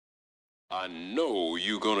I know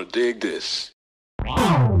you're gonna dig this.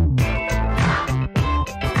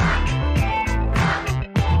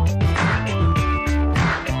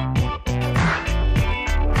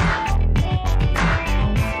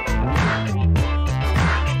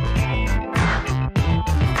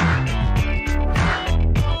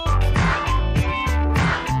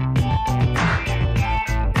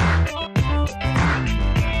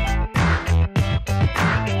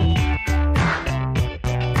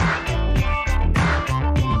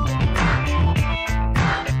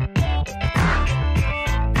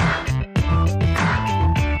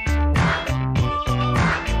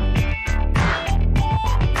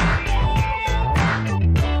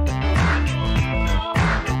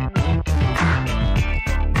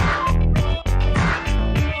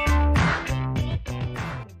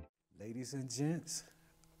 Ladies and gents,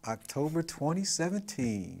 October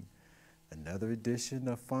 2017, another edition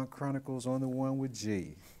of Funk Chronicles on the One with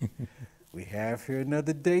G. We have here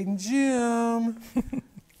another Dayton Jim.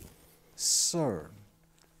 Sir,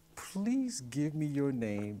 please give me your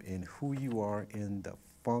name and who you are in the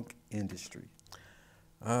funk industry.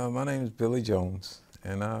 My name is Billy Jones,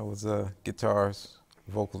 and I was a guitarist,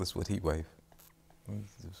 vocalist with Heatwave.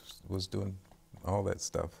 Was doing all that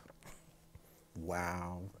stuff.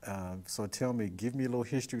 Wow. So tell me, give me a little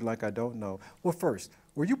history like I don't know. Well, first,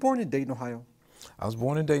 were you born in Dayton, Ohio? I was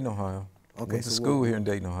born in Dayton, Ohio. Okay, Went to school here in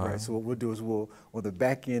Dayton, Ohio. Right, so what we'll do is on the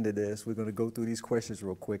back end of this, we're going to go through these questions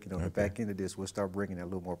real quick, and on the back end of this, we'll start bringing in a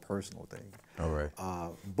little more personal thing. All right.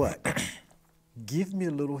 But give me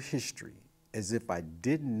a little history, as if I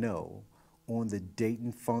didn't know, on the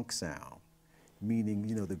Dayton funk sound, meaning,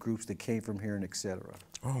 you know, the groups that came from here and et cetera.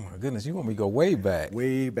 Oh my goodness, you want me to go way back?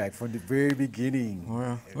 Way back, from the very beginning.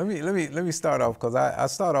 Well, let me start off, because I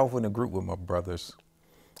started off in a group with my brothers,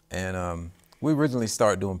 and we originally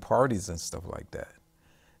started doing parties and stuff like that.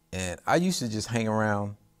 And I used to just hang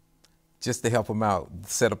around just to help them out,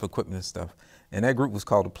 set up equipment and stuff. And that group was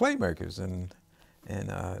called the Playmakers. And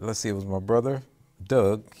let's see, it was my brother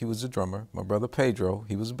Doug, he was a drummer. My brother Pedro,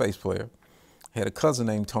 he was a bass player. Had a cousin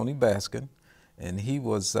named Tony Baskin, and he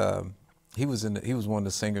was one of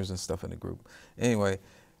the singers and stuff in the group. Anyway,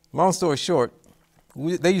 long story short,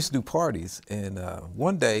 they used to do parties, and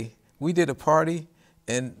one day we did a party,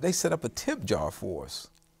 and they set up a tip jar for us.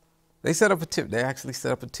 They actually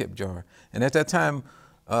set up a tip jar, and at that time,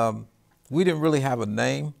 we didn't really have a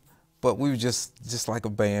name, but we were just like a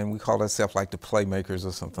band. We called ourselves like the Playmakers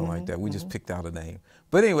or something like that. We just picked out a name.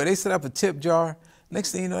 But anyway, they set up a tip jar.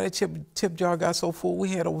 Next thing you know, that tip jar got so full, we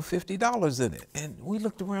had over $50 in it. And we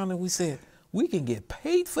looked around and we said, we can get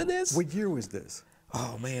paid for this? What year was this?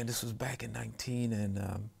 Oh man, this was back in 19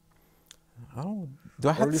 and, do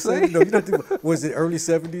I have Early to say? 70s? No, you don't have to. Was it early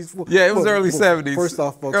 70s? Well, Yeah, it was early 70s. First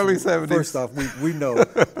off, folks, Early 70s. First off, we know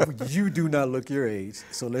you do not look your age.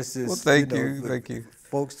 So let's just, Well, thank you.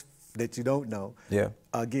 Folks that you don't know, Yeah.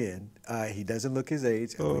 Again, he doesn't look his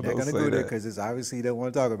age. Oh, We're not don't going to say go there that. because obviously he doesn't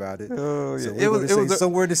want to talk about it. Oh, yeah. So we're going to say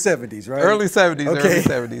somewhere in the 70s, right? Early 70s, Okay.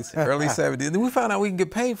 early 70s, early 70s. And then we found out we can get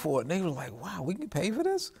paid for it. And they were like, wow, we can get paid for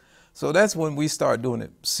this? So that's when we started doing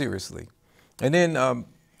it seriously. And then,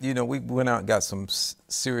 you know, we went out and got some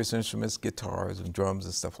serious instruments, guitars and drums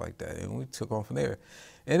and stuff like that. And we took on from there.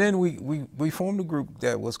 And then we formed a group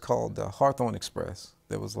that was called the Hawthorne Express.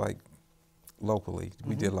 That was like locally.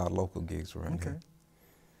 We did a lot of local gigs around here.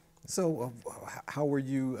 So how were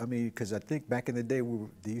you, I mean, because I think back in the day,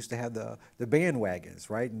 they used to have the bandwagons,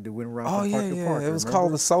 right? And they went around from park to park. It was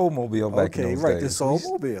called the Soulmobile back in those days. The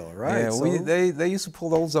Soulmobile, right? Yeah, so, they used to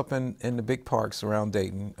pull those up in the big parks around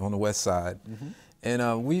Dayton on the west side.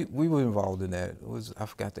 And we were involved in that. I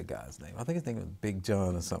forgot the guy's name. I think his name was Big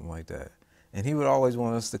John or something like that. And he would always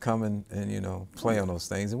want us to come and you know, play on those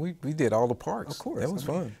things. And we did all the parks. Of course. That was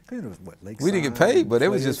fun. It was, what, Lakeside, We didn't get paid, but it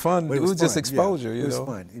was just fun. But It was just fun, exposure, yeah. you know. It was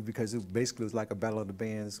fun because it basically was like a battle of the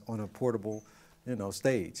bands on a portable, you know,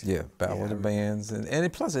 stage. Yeah, battle of the bands.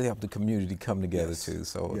 And plus it helped the community come together too.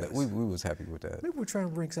 So we was happy with that. Maybe we're trying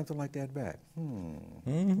to bring something like that back.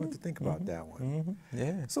 What to think about that one.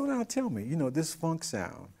 Yeah. So now tell me, you know, this funk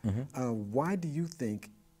sound, why do you think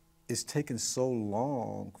it's taken so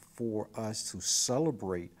long for us to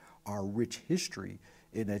celebrate our rich history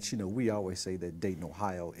in that, you know, we always say that Dayton,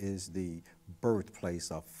 Ohio is the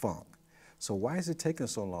birthplace of funk. So why is it taking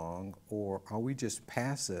so long, or are we just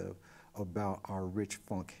passive about our rich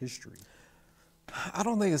funk history? I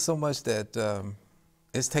don't think it's so much that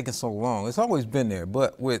it's taken so long. It's always been there,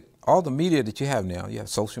 but with all the media that you have now, you have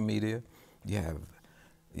social media, you have,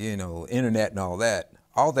 you know, internet and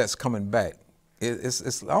all that's coming back.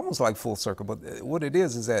 it's almost like full circle, but what it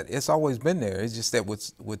is that it's always been there. It's just that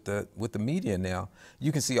with the media now,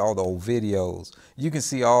 you can see all the old videos, you can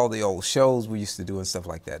see all the old shows we used to do and stuff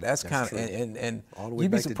like that. That's kind of and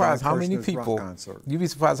you'd be surprised how many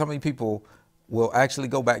people will actually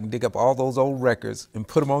go back and dig up all those old records and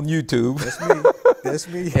put them on YouTube. That's me. That's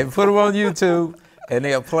me. And put them on YouTube, and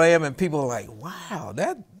they'll play them, and people are like, "Wow,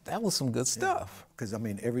 that was some good stuff." Because I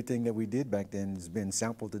mean, everything that we did back then has been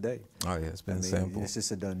sampled today. Oh yeah, it's been sampled. It's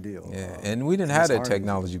just a done deal. Yeah, and we didn't have that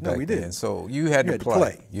technology back then, so you had to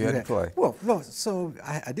play. You had to play. Well, so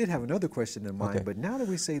I did have another question in mind, but now that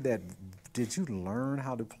we say that, did you learn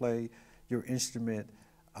how to play your instrument,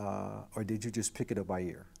 or did you just pick it up by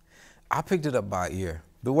ear? I picked it up by ear.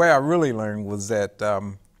 The way I really learned was that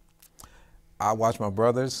I watched my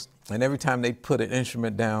brothers, and every time they put an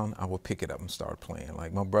instrument down, I would pick it up and start playing.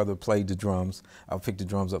 Like my brother played the drums, I would pick the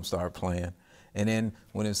drums up and start playing. And then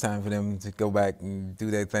when it was time for them to go back and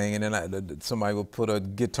do their thing, and then somebody would put a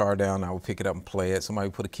guitar down, I would pick it up and play it. Somebody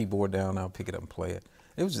would put a keyboard down, I would pick it up and play it.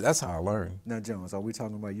 That's how I learned. Now, Jones, are we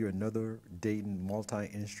talking about you're another Dayton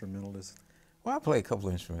multi-instrumentalist? Well, I play a couple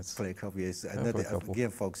instruments. Play a couple. Yes.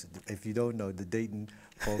 Again, folks, if you don't know, the Dayton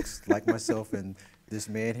folks like myself and this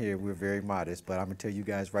man here, we're very modest, but I'm gonna tell you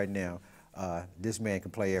guys right now, this man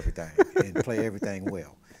can play everything and play everything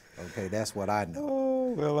well. Okay, that's what I know.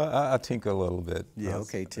 Oh, well, I tinker a little bit. Yeah,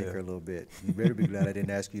 okay, tinker a little bit. You better be glad I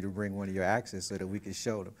didn't ask you to bring one of your accents so that we can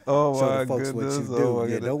show them. Oh, show my the folks goodness. what you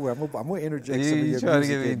do. Yeah, don't worry. I'm gonna interject some of your music trying to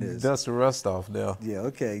get me in this. dust the rust off now. Yeah,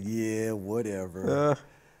 okay, yeah, whatever.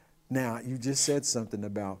 Now, you just said something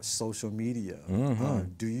about social media.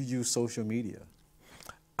 Do you use social media?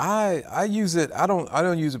 I use it. I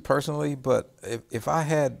don't use it personally, but if I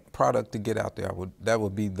had product to get out there, that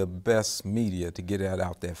would be the best media to get that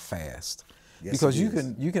out there fast. Yes, because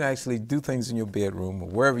you can actually do things in your bedroom or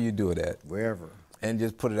wherever you do it at. Wherever. And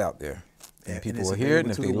just put it out there. And people will hear it, and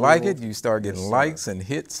if they like it, you start getting likes and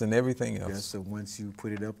hits and everything else. Yes, so once you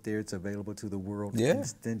put it up there, it's available to the world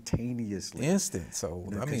instantaneously. Instant. So,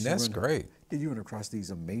 I mean, that's great. You run across these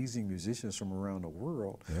amazing musicians from around the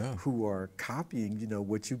world who are copying,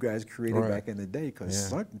 what you guys created back in the day, because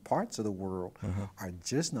certain parts of the world are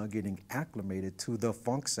just now getting acclimated to the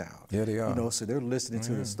funk sound. Yeah, they are. So they're listening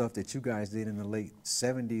to the stuff that you guys did in the late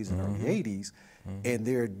 70s and early 80s, and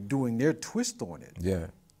they're doing their twist on it. Yeah.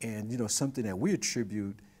 And, something that we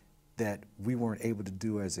attribute that we weren't able to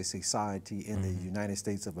do as a society in the United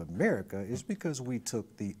States of America is because we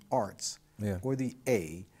took the arts or the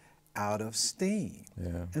A out of STEAM.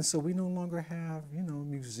 Yeah. And so we no longer have,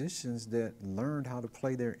 musicians that learned how to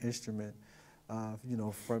play their instrument,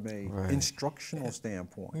 from a instructional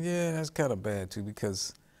standpoint. Yeah, that's kind of bad too,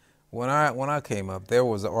 because when I came up, there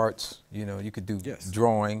was arts. You could do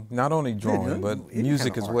drawing, not only drawing, but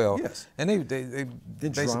music as well. Yes. And they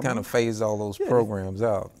basically kind of phased all those programs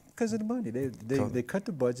out. Because of the money. They cut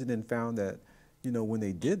the budget and found that, when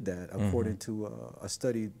they did that, according to a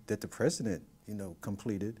study that the president,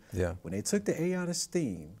 completed, when they took the A out of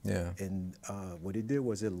STEAM, and what it did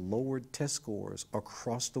was it lowered test scores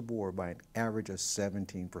across the board by an average of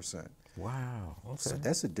 17%. Wow. Okay. So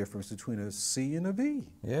that's the difference between a C and a B.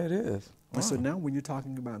 Yeah, it is. And so now when you're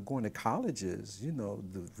talking about going to colleges,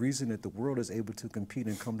 the reason that the world is able to compete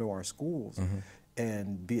and come to our schools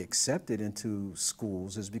and be accepted into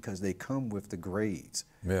schools is because they come with the grades.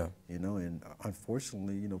 Yeah. And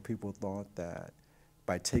unfortunately, people thought that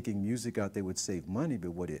by taking music out, they would save money,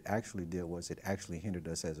 but what it actually did was it actually hindered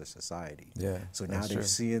us as a society. Yeah. So now they're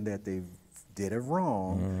seeing that they've did it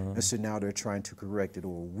wrong, and so now they're trying to correct it,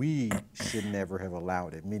 or we should never have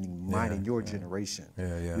allowed it, meaning mine and your generation.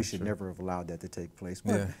 We should never have allowed that to take place.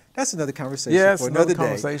 But that's another conversation for another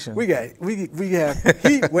day. We have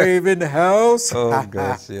Heatwave in the house. Oh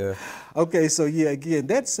gosh, Okay, so again,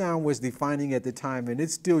 that sound was defining at the time, and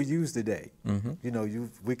it's still used today.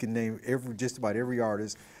 We can name just about every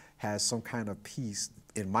artist has some kind of piece.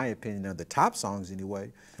 In my opinion, of the top songs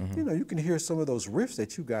anyway, you can hear some of those riffs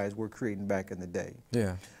that you guys were creating back in the day.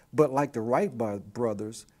 Yeah. But like the Wright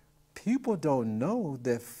brothers, people don't know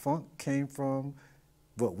that funk came from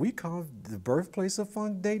what we call the birthplace of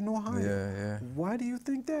funk, Dayton, Ohio. Yeah. Why do you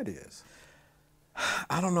think that is?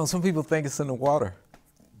 I don't know. Some people think it's in the water.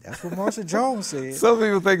 That's what Marshall Jones said. Some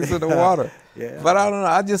people think it's in the water. But I don't know.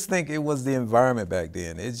 I just think it was the environment back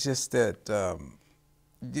then. It's just that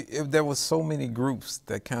there was so many groups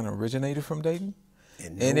that kind of originated from Dayton.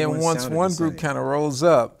 And then once one group kind of rose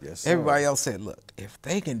up, everybody else said, look, if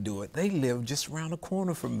they can do it, they live just around the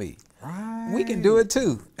corner from me. Right. We can do it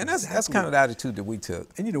too. And that's Exactly. kind of the attitude that we took.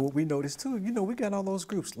 And you know what we noticed too? You know, we got all those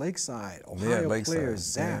groups, Lakeside, Ohio Lakeside. Players,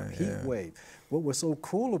 Zap, Yeah, Heatwave. What was so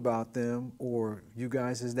cool about them, or you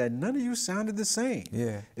guys, is that none of you sounded the same.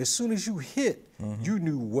 Yeah. As soon as you hit, you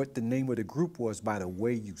knew what the name of the group was by the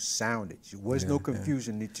way you sounded. There was no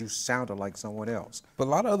confusion that you sounded like someone else. But a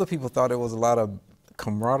lot of other people thought there was a lot of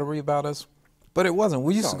camaraderie about us. But it wasn't.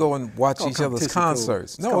 We used to go and watch each other's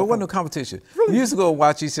concerts. No, it wasn't no competition. Really? We used to go and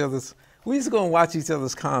watch each other's. We used to go and watch each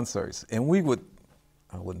other's concerts, and we would,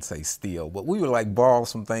 I wouldn't say steal, but we would like borrow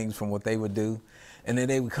some things from what they would do, and then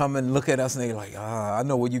they would come and look at us, and they're like, I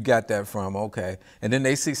know where you got that from, okay. And then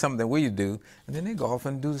they see something we do, and then they go off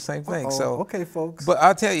and do the same thing. So okay, folks. But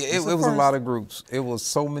I tell you, it was a lot of groups. It was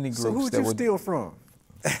so many groups. So who'd you steal from?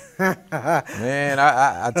 Man,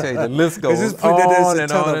 I tell you, the list goes on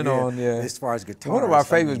and on and on. Yeah. As far as guitars, one of our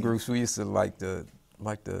favorite groups we used to like to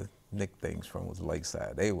nick things from was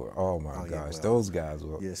Lakeside. They were, oh my gosh, those guys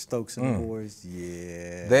were. Yeah, Stokes and the Boys.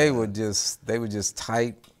 Yeah. They were just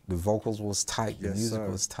tight. The vocals was tight. The music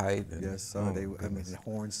was tight. And, yes, sir. I mean, the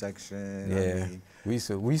horn section. Yeah. I mean, we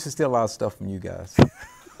used to steal a lot of stuff from you guys.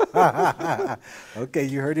 Okay,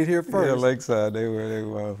 you heard it here first. Yeah, Lakeside, they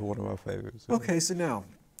were one of my favorites. Okay, so now,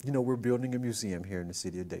 you know, we're building a museum here in the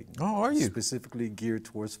city of Dayton. Oh, are you? Specifically geared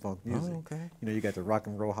towards funk music. Oh, okay. You know, you got the Rock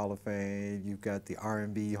and Roll Hall of Fame, you've got the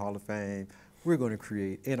R&B Hall of Fame. We're going to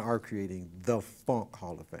create and are creating the Funk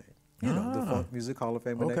Hall of Fame. You know, the Funk Music Hall of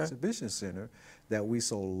Fame and Exhibition Center that we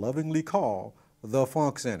so lovingly call the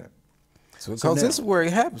FunkCenter. So because this is where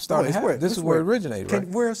it happened, this is where it originated, right?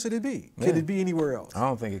 Where else should it be? Can it be anywhere else? I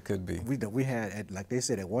don't think it could be. We had, like they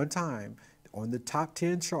said, at one time, on the top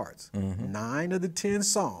 10 charts, 9 of the 10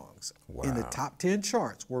 songs in the top 10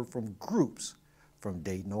 charts were from groups from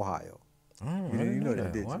Dayton, Ohio. Oh, You know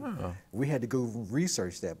that, did you? Wow. We had to go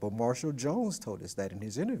research that, but Marshall Jones told us that in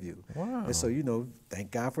his interview. Wow. And so, you know, thank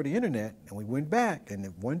God for the internet, and we went back, and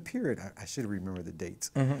in one period, I should remember the dates,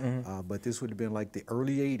 but this would have been like the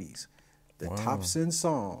early 80s. The top 10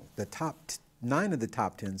 songs, the top 9 of the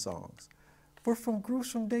top 10 songs were from groups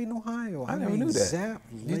from Dayton, Ohio. I never knew that. Zap,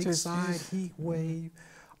 Lakeside, Heatwave,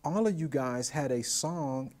 all of you guys had a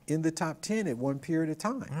song in the top 10 at one period of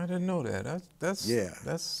time. I didn't know that. That's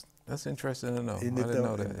interesting to know. I didn't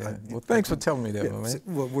know that. Yeah. Well, thanks for telling me that, man.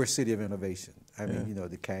 Well, we're a city of innovation. I mean, you know,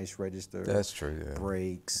 the cash register. That's true, yeah.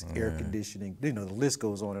 Brakes, air conditioning. You know, the list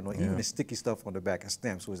goes on and on. Even the sticky stuff on the back of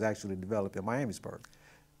stamps was actually developed in Miamisburg.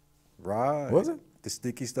 Right. Was it? The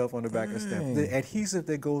sticky stuff on the back of stamps. The adhesive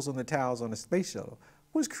that goes on the towels on the space shuttle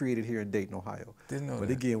was created here in Dayton, Ohio. Didn't know But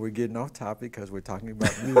that. again, we're getting off topic because we're talking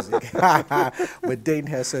about music. But Dayton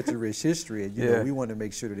has such a rich history, and you know, we want to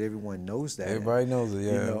make sure that everyone knows that. Everybody knows it,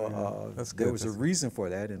 yeah. You know, That's good. there was a reason for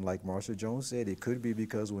that, and like Marshall Jones said, it could be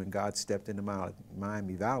because when God stepped into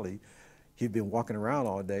Miami Valley, he'd been walking around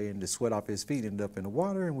all day, and the sweat off his feet ended up in the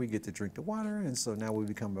water, and we get to drink the water, and so now we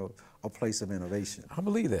become a place of innovation. I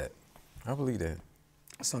believe that. I believe that.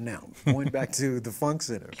 So now, going back to the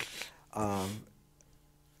FunkCenter,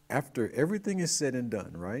 after everything is said and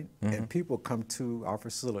done, right, and people come to our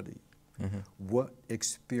facility, what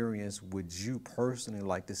experience would you personally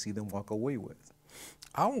like to see them walk away with?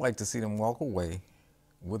 I would like to see them walk away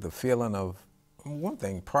with a feeling of, one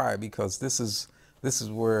thing, pride, because this is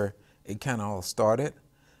where it kind of all started.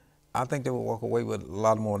 I think they would walk away with a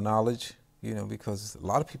lot more knowledge, you know, because a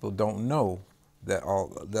lot of people don't know that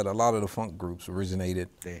a lot of the funk groups originated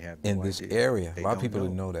in this area. A lot of people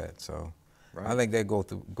didn't know that, so I think they go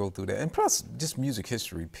through that, and plus just music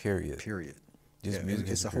history. Period. Just music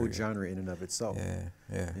history. It's a whole genre in and of itself.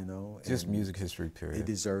 Yeah. You know, just music history. Period. It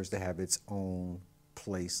deserves to have its own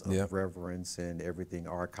place of reverence and everything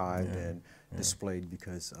archived and displayed,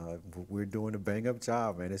 because we're doing a bang-up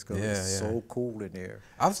job, man. It's going to be so cool in there.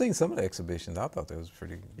 I've seen some of the exhibitions. I thought that was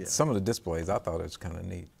pretty. Some of the displays, I thought it was kind of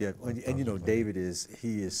neat. Yeah, and you know, David is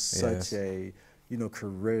such a, you know,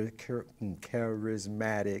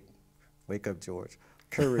 charismatic. Wake up, George.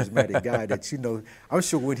 Charismatic guy that, you know, I'm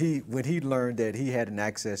sure when he learned that he had an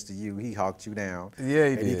access to you, he hawked you down. Yeah,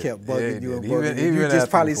 he did. And he kept bugging you and bugging you. You You just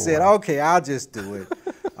probably said, okay, I'll just do it.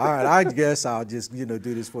 All right, I guess I'll just, you know,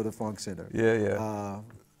 do this for the FunkCenter. Yeah.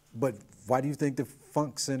 But why do you think the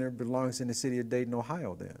FunkCenter belongs in the city of Dayton,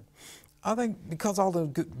 Ohio then? I think because all the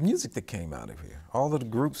good music that came out of here, all of the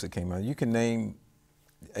groups that came out, you can name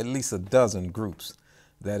at least a dozen groups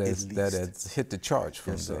that has hit the charts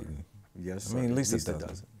from Dayton. Yes, sir. I mean, at least a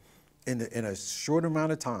dozen. In a short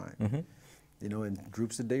amount of time, you know, and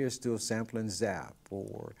groups today are still sampling Zap,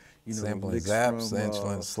 or, you know, sampling Zap,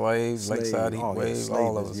 sampling Slave, Lakeside Heatwave,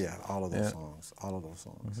 all of us. Yeah, all of those songs, all of those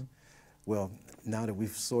songs. Well, now that we've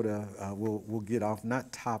sort of, we'll get off,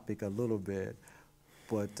 not topic a little bit,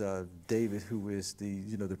 but David, who is the,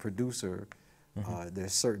 the producer,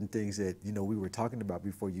 there's certain things that, we were talking about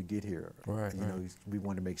before you get here. Right, we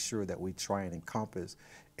want to make sure that we try and encompass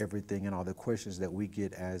everything and all the questions that we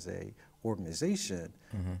get as a organization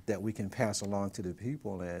that we can pass along to the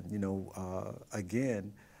people. And,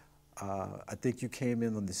 again, I think you came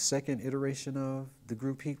in on the second iteration of the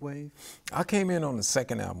group Heatwave? I came in on the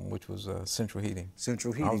second album, which was Central Heating.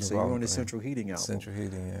 Central Heating, so you were on the Central Heating album. Central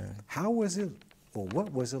Heating, yeah. How was it, or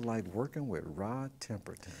what was it like working with Rod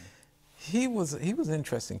Temperton? He was an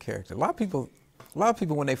interesting character. A lot of people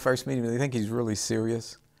when they first meet him, they think he's really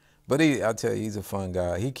serious. But I'll tell you, he's a fun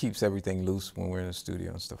guy. He keeps everything loose when we're in the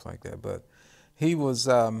studio and stuff like that. But he was,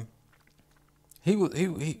 I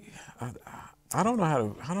don't know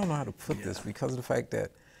how to put this, because of the fact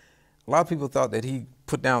that a lot of people thought that he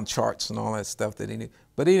put down charts and all that stuff that he did,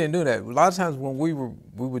 but he didn't do that. A lot of times when we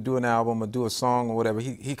would do an album or do a song or whatever,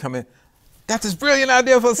 he come in, got this brilliant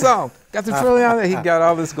idea for a song, got this brilliant idea. He got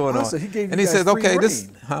all this going on. So he gave you and he said, okay, this,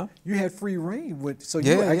 You had free reign, so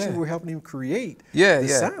you actually were helping him create the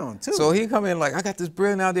sound too. So he come in like, I got this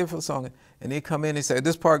brilliant idea for a song, and he come in and say,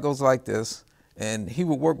 this part goes like this. And he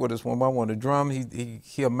would work with us one by one. The drum,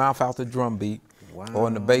 he'll mouth out the drum beat. Wow. Or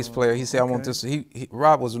in the bass player, he said, I want this.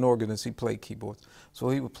 Rob was an organist, he played keyboards. So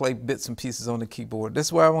he would play bits and pieces on the keyboard. This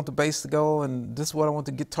is where I want the bass to go, and this is where I want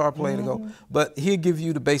the guitar player to go. But he'll give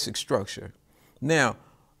you the basic structure. Now,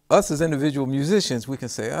 us as individual musicians, we can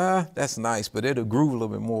say, that's nice, but it'll groove a little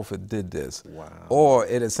bit more if it did this. Wow. Or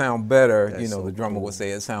it'll sound better, That's so the drummer cool. would say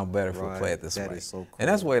it'll sound better if we play it this way. That is so cool. And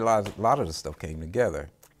that's where a lot of the stuff came together.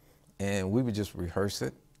 And we would just rehearse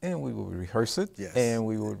it, and we would rehearse it, and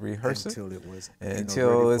we would rehearse it. Until it was,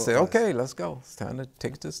 until it said, okay, let's go. It's time to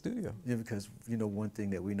take it to the studio. Yeah, because, one thing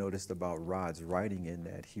that we noticed about Rod's writing in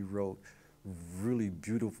that he wrote really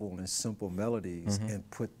beautiful and simple melodies and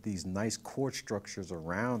put these nice chord structures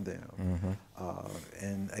around them.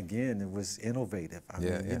 And again, it was innovative. I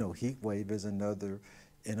mean, Heatwave is another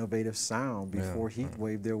innovative sound. Before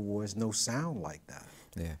Heatwave, there was no sound like that.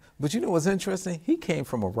 Yeah, but what's interesting? He came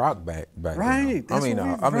from a rock background. Right. I mean,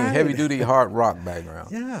 heavy duty hard rock background.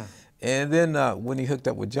 Yeah. And then when he hooked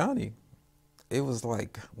up with Johnny, it was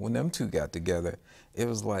like when them two got together, it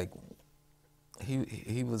was like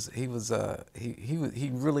he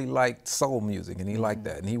really liked soul music, and he liked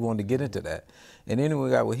that, and he wanted to get into that. And then when we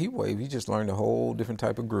got with Heatwave, he just learned a whole different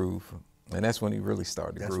type of groove. And that's when he really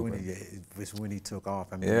started grooving. That's when he took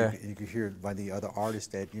off. I mean, you could hear it by the other artists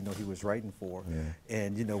that, he was writing for. Yeah.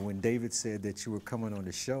 And, when David said that you were coming on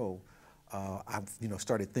the show, I,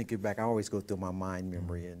 started thinking back. I always go through my mind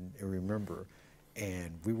memory and remember.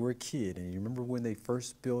 And we were a kid. And you remember when they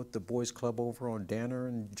first built the boys club over on Danner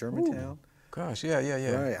in Germantown? Ooh. Gosh, yeah.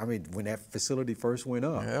 Right. I mean, when that facility first went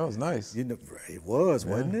up. Yeah, that was nice. It was,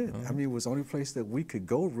 wasn't it? I mean, it was the only place that we could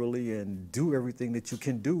go really and do everything that you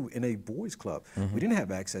can do in a boys club. We didn't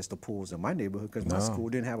have access to pools in my neighborhood because my school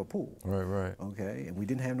didn't have a pool. Right. Okay, and we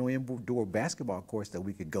didn't have no indoor basketball courts that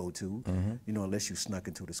we could go to, unless you snuck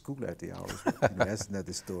into the school after hours. That's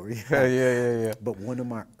another story. Yeah. But one of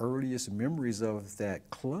my earliest memories of that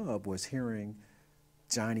club was hearing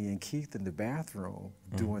Johnny and Keith in the bathroom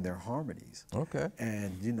doing their harmonies. Okay.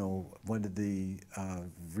 And, one of the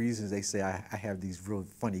reasons they say I have these real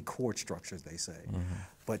funny chord structures, they say.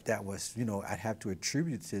 But that was, I'd have to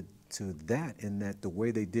attribute it to that, in that the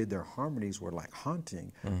way they did their harmonies were like haunting,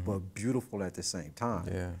 but beautiful at the same time.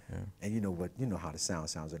 Yeah. And you know how the sound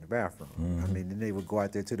sounds in the bathroom. I mean, then they would go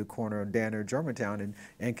out there to the corner of Danner, Germantown,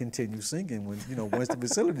 and continue singing when, once the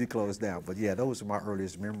facility closed down. But yeah, those are my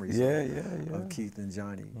earliest memories of Keith and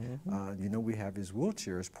Johnny. We have his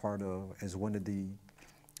wheelchair as as one of the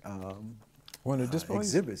displays?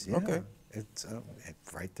 Exhibits. Yeah. Okay. It's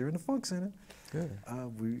right there in the Funk Center. Good.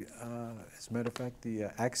 As a matter of fact, the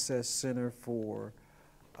Access Center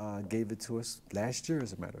gave it to us last year,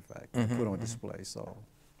 as a matter of fact, put on display. So,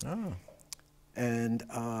 and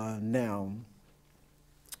now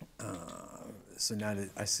that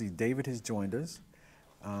I see David has joined us.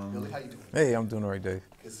 Billy, how you doing? Hey, I'm doing all right, Dave.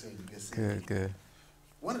 Good seeing you. Good.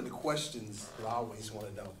 One of the questions that I always want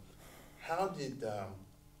to know: how did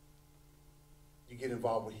you get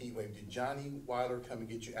involved with Heatwave? Did Johnny Weiler come and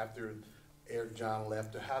get you after Eric John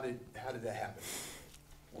left, or how did that happen?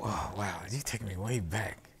 Wow, you take me way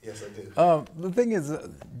back. Yes, I did. The thing is,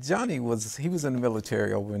 Johnny was in the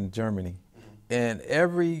military over in Germany, and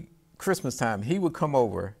every Christmas time he would come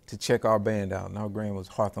over to check our band out. And our band was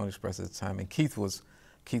Hawthorne Express at the time, and Keith was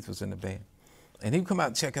in the band, and he would come out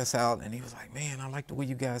and check us out, and he was like, "Man, I like the way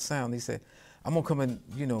you guys sound." He said, "I'm gonna come and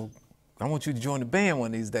I want you to join the band one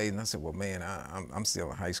of these days. And I said, well, man, I'm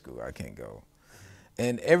still in high school. I can't go.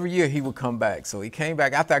 And every year he would come back. So he came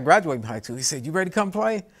back after I graduated from high school. He said, you ready to come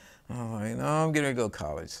play? I'm like, no, I'm getting ready to go to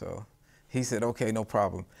college. So he said, okay, no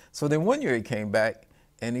problem. So then one year he came back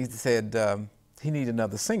and he said he needed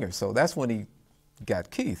another singer. So that's when he got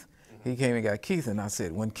Keith. He came and got Keith. And I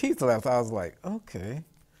said, when Keith left, I was like, okay,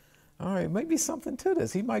 all right, maybe something to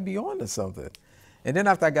this. He might be on to something. And then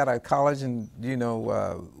after I got out of college and, you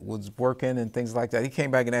know, was working and things like that, he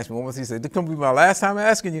came back and asked me one more. He said, this going to be my last time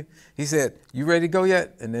asking you. He said, you ready to go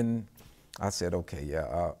yet? And then I said, okay,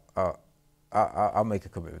 yeah, I'll make a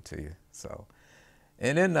commitment to you. So,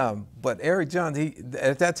 and then, but Eric Johns,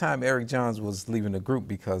 at that time, Eric Johns was leaving the group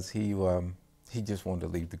because he just wanted to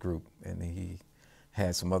leave the group and he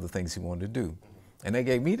had some other things he wanted to do. And they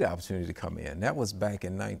gave me the opportunity to come in. That was back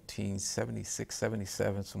in 1976,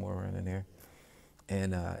 77, somewhere around in there.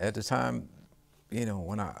 And at the time, you know,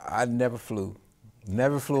 when I never flew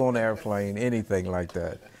on an airplane, anything like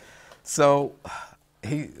that. So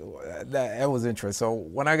that was interesting. So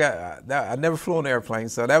when I never flew on an airplane,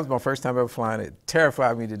 so that was my first time ever flying. It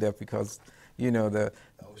terrified me to death because, you know,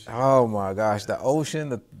 oh my gosh, the ocean,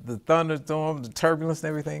 the thunderstorm, the turbulence and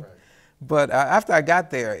everything. Right. But after I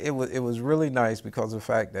got there, it was really nice because of the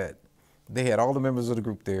fact that they had all the members of the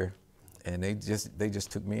group there. And they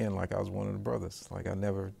just took me in like I was one of the brothers, like I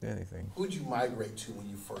never did anything. Who did you migrate to when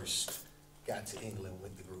you first got to England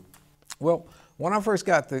with the group? Well, when I first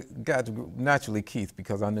got the group, naturally Keith,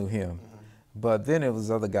 because I knew him. But then it was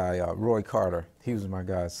the other guy, Roy Carter. He was my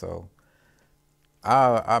guy, so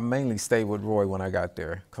I mainly stayed with Roy when I got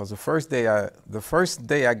there. Because the first day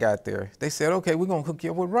I got there, they said, okay, we're gonna hook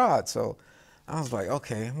you up with Rod. So I was like,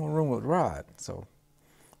 okay, I'm gonna room with Rod. So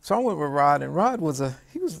I went with Rod, and Rod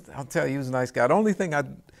I'll tell you, he was a nice guy. The only thing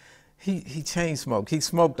he chain smoked. He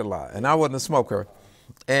smoked a lot, and I wasn't a smoker.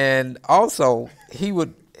 And also, he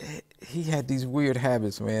had these weird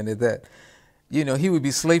habits, man, that, you know, he would be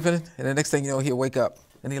sleeping, and the next thing you know, he'd wake up,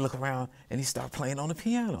 and he'd look around, and he'd start playing on the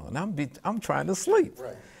piano, and I'm trying to sleep.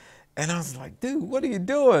 Right. And I was like, dude, what are you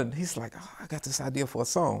doing? He's like, oh, I got this idea for a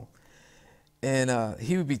song. And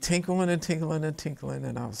he would be tinkling and tinkling and tinkling,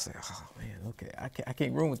 and I would say, oh man, okay, I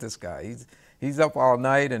can't room with this guy. He's up all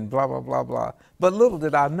night and blah blah blah blah. But little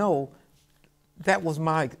did I know, that was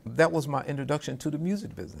my introduction to the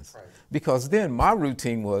music business. Right. Because then my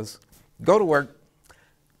routine was go to work,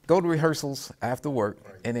 go to rehearsals after work,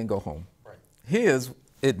 right, and then go home. Right. His,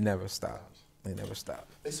 it never stopped. It never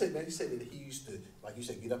stopped. They said that he used to, like you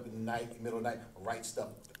said, get up in the night, middle of the night, write stuff,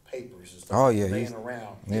 papers and stuff. Oh yeah, laying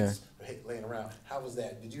around. Yeah. Laying around. How was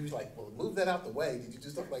that? Did you like, well, move that out the way? Did you do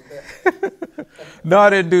stuff like that? No, I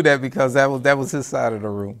didn't do that because that was his side of the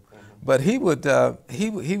room. But he would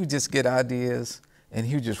just get ideas and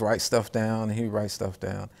he would just write stuff down and he'd write stuff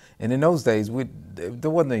down. And in those days, there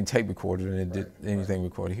wasn't any tape recorder and did anything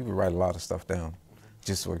recorded. He would write a lot of stuff down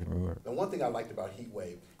just so he could remember. The one thing I liked about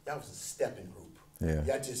Heatwave, y'all was a stepping group. Yeah.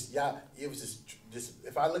 It was just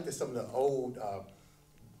if I looked at some of the old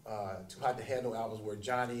Too Hot to Handle albums where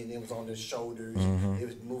Johnny and them was on their shoulders, it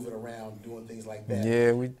was moving around, doing things like that.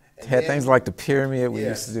 Yeah, we had things like the pyramid we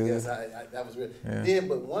used to do. Yes, that was real. Yeah. Then,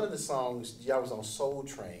 but one of the songs, y'all was on Soul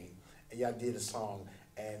Train, and y'all did a song,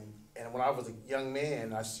 and when I was a young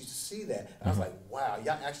man, I used to see that. I was like, wow,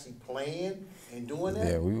 y'all actually playing and doing that?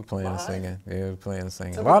 Yeah, we were playing and singing. Yeah, we were playing and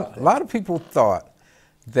singing. A lot of people thought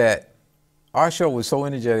that our show was so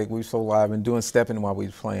energetic, we were so live and doing stepping while we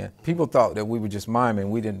was playing. People thought that we were just miming.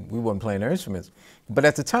 We wasn't playing our instruments. But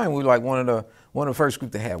at the time, we were like one of the first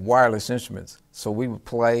groups that had wireless instruments. So we would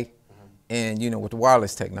play, and you know, with the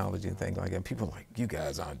wireless technology and things like that, people were like, you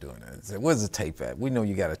guys aren't doing that. I said, where's the tape at? We know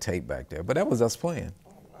you got a tape back there. But that was us playing.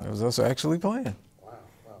 Oh, wow. It was us actually playing. Wow,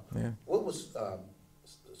 wow. Yeah. What was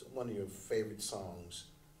one of your favorite songs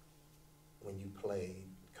when you played?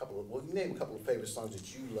 Name a couple of favorite songs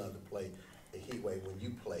that you love to play the Heatwave when you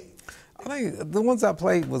played. I think the ones I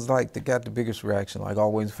played was like that got the biggest reaction, like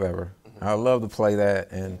Always Forever. I love to play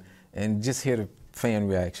that and just hear the fan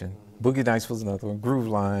reaction. Boogie Nights was another one, Groove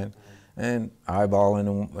Line, and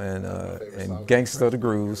Eyeballing and Gangsta the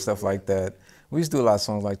Groove, stuff like that. We used to do a lot of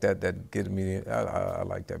songs like that get immediate. I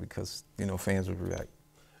like that because, you know, fans would react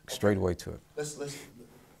straight away to it.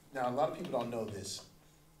 Now, a lot of people don't know this,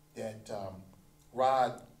 that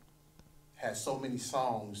Rod had so many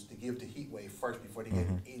songs to give to Heatwave first before they gave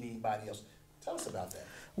anybody else. Tell us about that.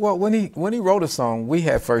 Well, when he wrote a song, we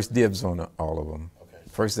had first dibs on all of them. Okay.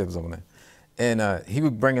 First dibs on it. And he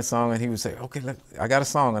would bring a song and he would say, okay, look, I got a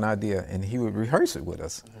song, an idea, and he would rehearse it with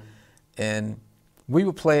us. And we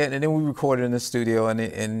would play it, and then we recorded it in the studio,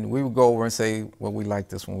 and we would go over and say, well, we like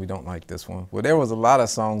this one, we don't like this one. Well, there was a lot of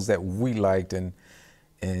songs that we liked, and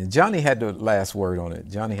Johnny had the last word on it.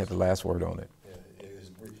 Johnny had the last word on it. Yeah,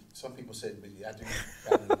 some people said after he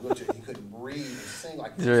got in the wheelchair, he couldn't breathe and sing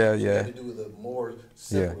like this. Yeah, He yeah. had to do the more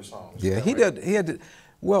simpler songs. Yeah, he did. He had to,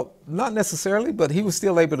 well, not necessarily, but he was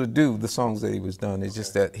still able to do the songs that he was done. It's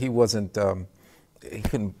just that he wasn't, he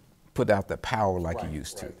couldn't put out the power like he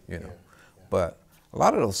used to, you know. Yeah. But a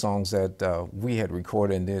lot of those songs that we had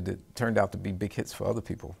recorded and did, it turned out to be big hits for other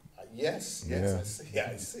people. Yes, Yeah.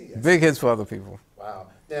 I see. Big hits for other people. Wow.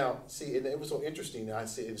 Now, see, and it was so interesting. I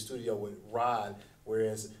sit in the studio with Rod,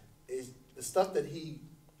 whereas the stuff that he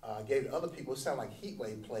gave to other people, it sounded like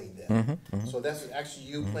Heatwave played that. So that's actually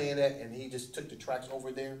you playing that, and he just took the tracks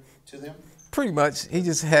over there to them? Pretty much. He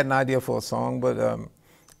just had an idea for a song, but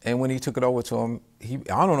and when he took it over to him,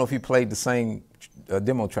 I don't know if he played the same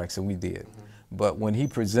demo tracks that we did, but when he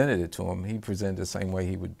presented it to him, he presented the same way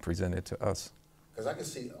he would present it to us. Because I can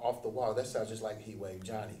see Off the Wall, that sounds just like Heatwave,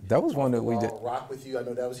 Johnny. That was one that we did. Rock With You, I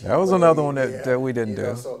know that was Heatwave. That was another one that we didn't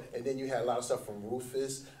do. So, and then you had a lot of stuff from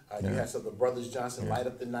Rufus. You had some of the Brothers Johnson, Light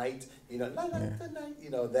Up the Night. You know, Light Up the Night. You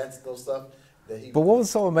know, that's those stuff that he. But what was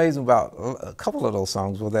so amazing about a couple of those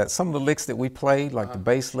songs was that some of the licks that we played, like the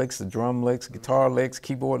bass licks, the drum licks, guitar licks,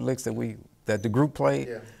 keyboard licks that the group played,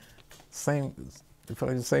 they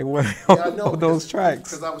played the same way on those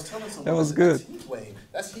tracks. Because I was telling someone that was good.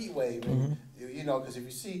 That's Heatwave. And, you know, because if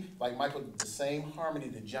you see, like Michael, the same harmony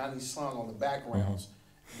that Johnny sung on the backgrounds,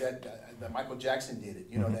 that Michael Jackson did it.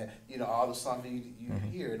 You know that all the songs that you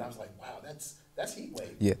hear, and I was like, wow, that's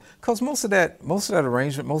Heatwave. Yeah, because most of that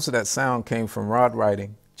arrangement, most of that sound came from Rod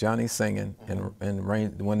writing, Johnny singing, and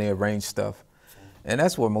when they arranged stuff, and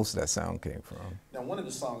that's where most of that sound came from. Now, one of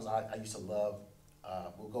the songs I used to love,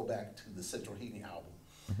 we'll go back to the Central Heating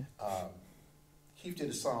album. Keith did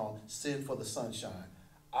a song, "Send for the Sunshine."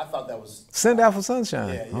 I thought that was Send Out for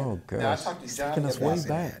Sunshine. Yeah. Oh gosh, now I talked to Johnny us way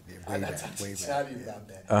back. I talked to Johnny about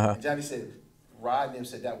that. And Johnny said, Rod and him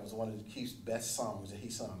said that was one of Keith's best songs that he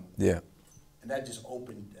sung. Yeah. And that just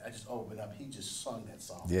opened up. He just sung that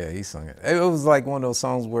song. Yeah, he sung it. It was like one of those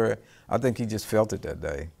songs where I think he just felt it that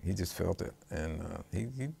day. He just felt it, and he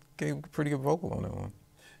gave a pretty good vocal on that one.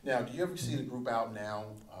 Now, do you ever see the group out now?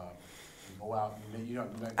 Go out,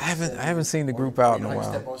 I haven't seen the group out in a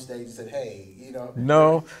while. Step on stage and said, "Hey, you know."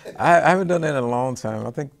 No, I haven't done that in a long time. I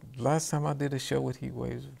think last time I did a show with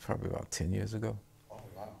Heatwave was probably about 10 years ago. Oh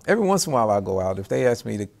wow! Every once in a while I'll go out. If they ask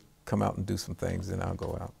me to come out and do some things, then I'll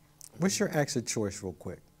go out. What's your axe of choice, real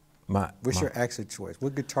quick? What's your axe of choice?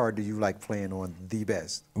 What guitar do you like playing on the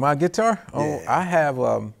best? My guitar? Oh, Yeah. I have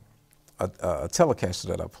a Telecaster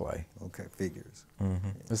that I play. Okay, figures.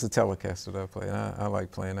 It's a Telecaster that I play, and I like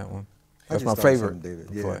playing that one. I That's just my thought favorite something, David.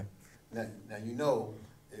 to Yeah. play. Now you know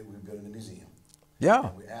that we're building a museum. Yeah.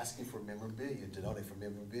 And we're asking for memorabilia, to donate for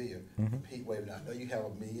memorabilia from Heatwave. Now I know you have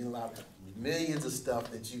millions of stuff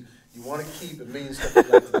that you want to keep, and millions of stuff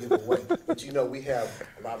you'd like to give away. But you know we have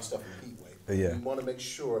a lot of stuff in Heatwave. Yeah. We want to make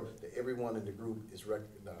sure that everyone in the group is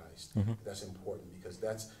recognized. That's important because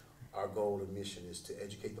that's our goal and mission, is to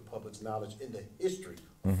educate the public's knowledge in the history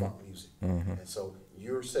of funk music. And so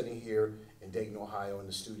you're sitting here in Dayton, Ohio, in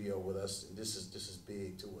the studio with us, and this is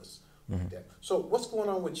big to us. Like that. So what's going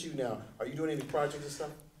on with you now? Are you doing any projects and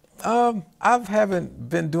stuff? I haven't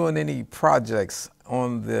been doing any projects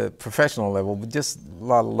on the professional level, but just a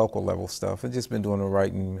lot of local level stuff. I've just been doing the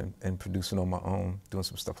writing and producing on my own, doing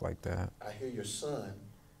some stuff like that. I hear your son,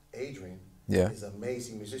 Adrian, Yeah. is an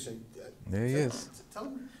amazing musician. There he is. Tell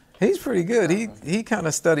him. He's pretty good. He kind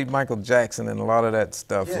of studied Michael Jackson and a lot of that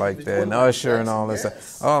stuff Yeah, like he was that, doing and Michael Usher and all that Jackson,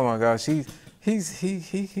 stuff. yes. Oh my gosh,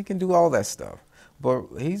 he can do all that stuff. But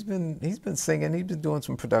he's been singing. He's been doing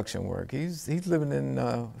some production work. He's living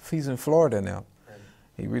he's in Florida now. Right.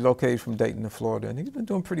 He relocated from Dayton to Florida, and he's been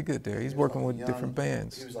doing pretty good there. He's working with different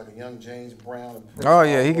bands. He was like a young James Brown. And Oh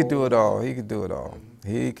yeah, he could do it all. He could do it all.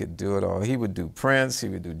 He could do it all. He would do Prince. He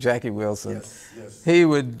would do Jackie Wilson. Yes. He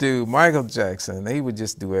would do Michael Jackson. He would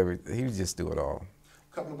just do everything. He would just do it all.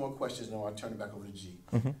 A couple of more questions, and I'll turn it back over to G.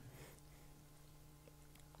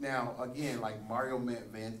 Now, again, like Mario am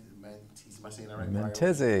I saying that right?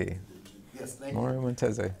 Monteze. Yes, thank Mario you.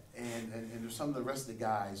 Monteze. And some of the rest of the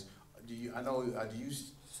guys, do you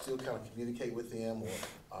still kind of communicate with them?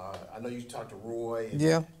 Or I know you talked to Roy. And,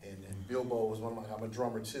 Yeah. And Bilbo was one of my. I'm a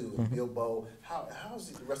drummer too. And Bilbo, how's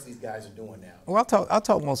the rest of these guys are doing now? Well, I'll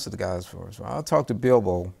talk most of the guys first. I'll talk to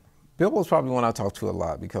Bilbo. Bilbo's probably one I talk to a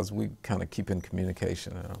lot because we kind of keep in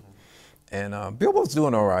communication. And Bilbo's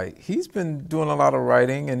doing all right. He's been doing a lot of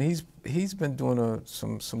writing, and he's been doing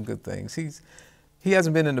some good things. he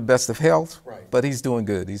hasn't been in the best of health, Right. but he's doing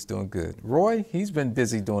good. He's doing good. Roy, he's been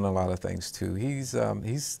busy doing a lot of things too. He's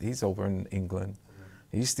over in England.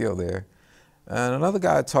 He's still there. And another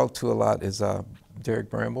guy I talk to a lot is Derek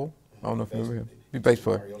Bramble. I don't know if you remember him. He's a bass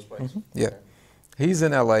player. Yeah. Okay. He's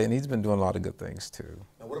in LA and he's been doing a lot of good things too.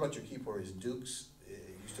 Now, what about your keyboard? Is Dukes? You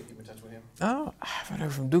still keep in touch with him? Oh, I haven't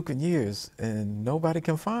heard from Duke in years, and nobody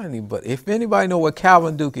can find him. But if anybody know what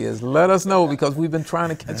Calvin Duke is, let us know, because we've been trying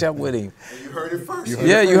to catch up with him. And you heard it first. You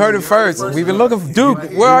heard it first. We've been looking for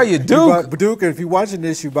Duke. Where are you, Duke? Duke, if you're watching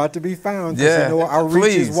this, you're about to be found. Yeah, you know, our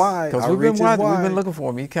reach is wide. Because we've been looking for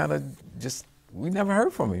him. He kind of just, we never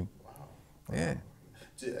heard from him. Wow. Yeah.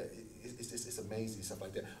 It's amazing, stuff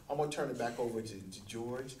like that. I'm going to turn it back over to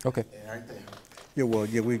George. Okay. And everything. Yeah, well,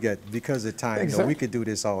 yeah, we got, because of time, Thanks, you know, sir. we could do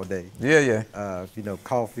this all day. Yeah, yeah. You know,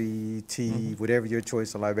 coffee, tea, whatever your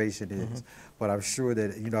choice of libation is. But I'm sure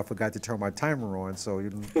that, you know, I forgot to turn my timer on, so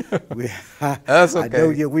That's okay. I know,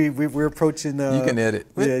 yeah, we're approaching. You can edit.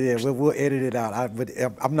 Yeah, we'll edit it out. But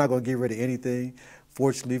I'm not going to get rid of anything.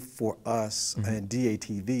 Fortunately for us and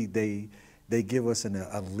DATV, they give us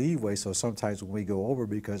a leeway, so sometimes when we go over,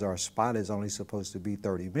 because our spot is only supposed to be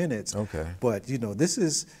 30 minutes. Okay. But you know, this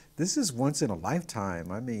is once in a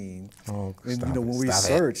lifetime. I mean, Oh, and, stop you know, it, when we stop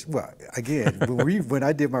it. searched, well, again, when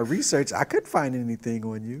I did my research, I couldn't find anything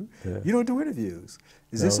on you. Yeah. You don't do interviews.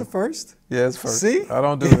 Is this No. a first? Yeah, it's first. See? I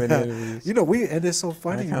don't do any interviews. You know, and it's so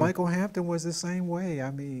funny. kinda- Michael Hampton was the same way.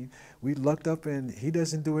 I mean, we lucked up and he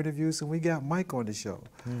doesn't do interviews, and we got Mike on the show.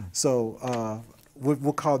 So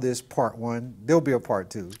we'll call this part one. There'll be a part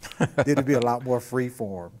two. It'll be a lot more free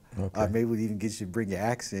form. Okay. Maybe we'll even get you to bring your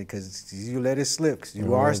accent, because you let it slip, because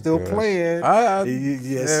you Oh, are still gosh. playing. Yeah,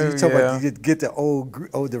 you talk about you get the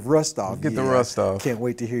the rust off. Get the rust off. Can't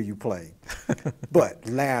wait to hear you play. But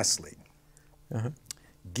lastly,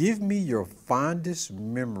 give me your fondest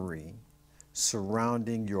memory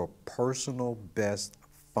surrounding your personal best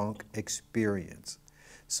funk experience.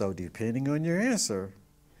 So depending on your answer,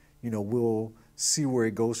 you know, we'll see where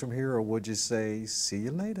it goes from here, or we'll just say, see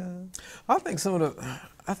you later. I think some of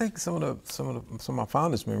my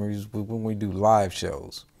fondest memories were when we do live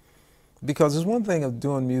shows, because there's one thing of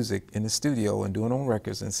doing music in the studio and doing on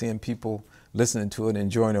records and seeing people listening to it and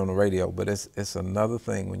enjoying it on the radio, but it's another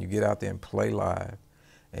thing when you get out there and play live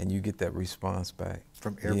and you get that response back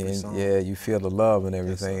From every song. Yeah, you feel the love and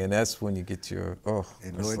everything, sir. and that's when you get your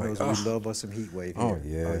And it's Lord like, knows we love us some Heatwave here. Oh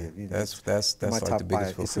yeah, You know, that's my like top the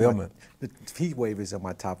biggest 5. It's fulfillment. the Heatwave is in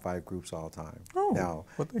my top 5 groups all time. Oh, now,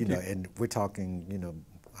 well, thank you know, you. and we're talking, you know,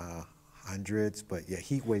 hundreds, but yeah,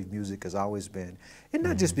 Heatwave music has always been, and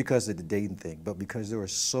not just because of the Dayton thing, but because there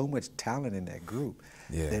was so much talent in that group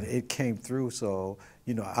that it came through. So,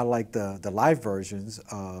 you know, I like the live versions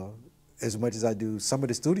as much as I do some of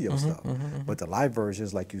the studio stuff. But the live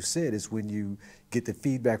versions, like you said, is when you get the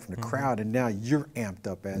feedback from the crowd, and now you're amped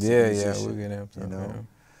up as a musician. we get amped up. You know, Yeah.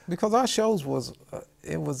 Because our shows was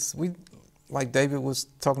like David was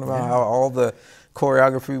talking about how all the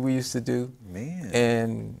choreography we used to do, Man.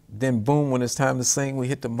 and then boom, when it's time to sing, we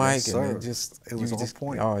hit the mic, Yes, and sir. it was you on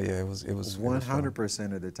point. Oh yeah, it was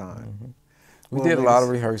 100% of the time. We Well, did a lot of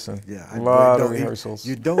ladies- rehearsing. Yeah, a lot of no, rehearsals.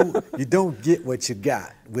 You don't get what you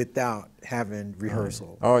got without having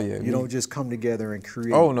rehearsal. Oh, yeah, You we- don't just come together and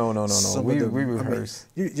create. Oh, no. some We of the- rehearse.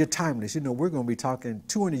 I mean, you're timeless. You know, we're going to be talking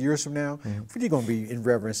 200 years from now. You're going to be in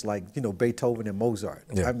reverence like, you know, Beethoven and Mozart.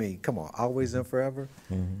 Yeah. I mean, come on, always and forever.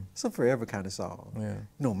 It's a forever kind of song. Yeah. You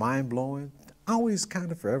know, mind blowing. Always kind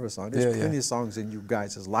of forever song. There's Yeah, plenty yeah. of songs in you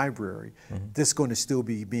guys' library that's going to still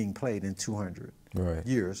be being played in 200 Right.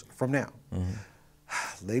 years from now.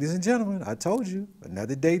 Ladies and gentlemen, I told you,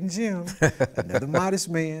 another Dayton Jim, another modest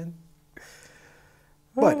man.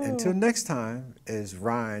 But until next time, as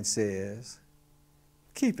Ryan says,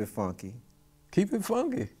 keep it funky. Keep it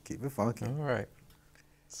funky. Keep it funky. All right.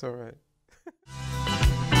 It's all right.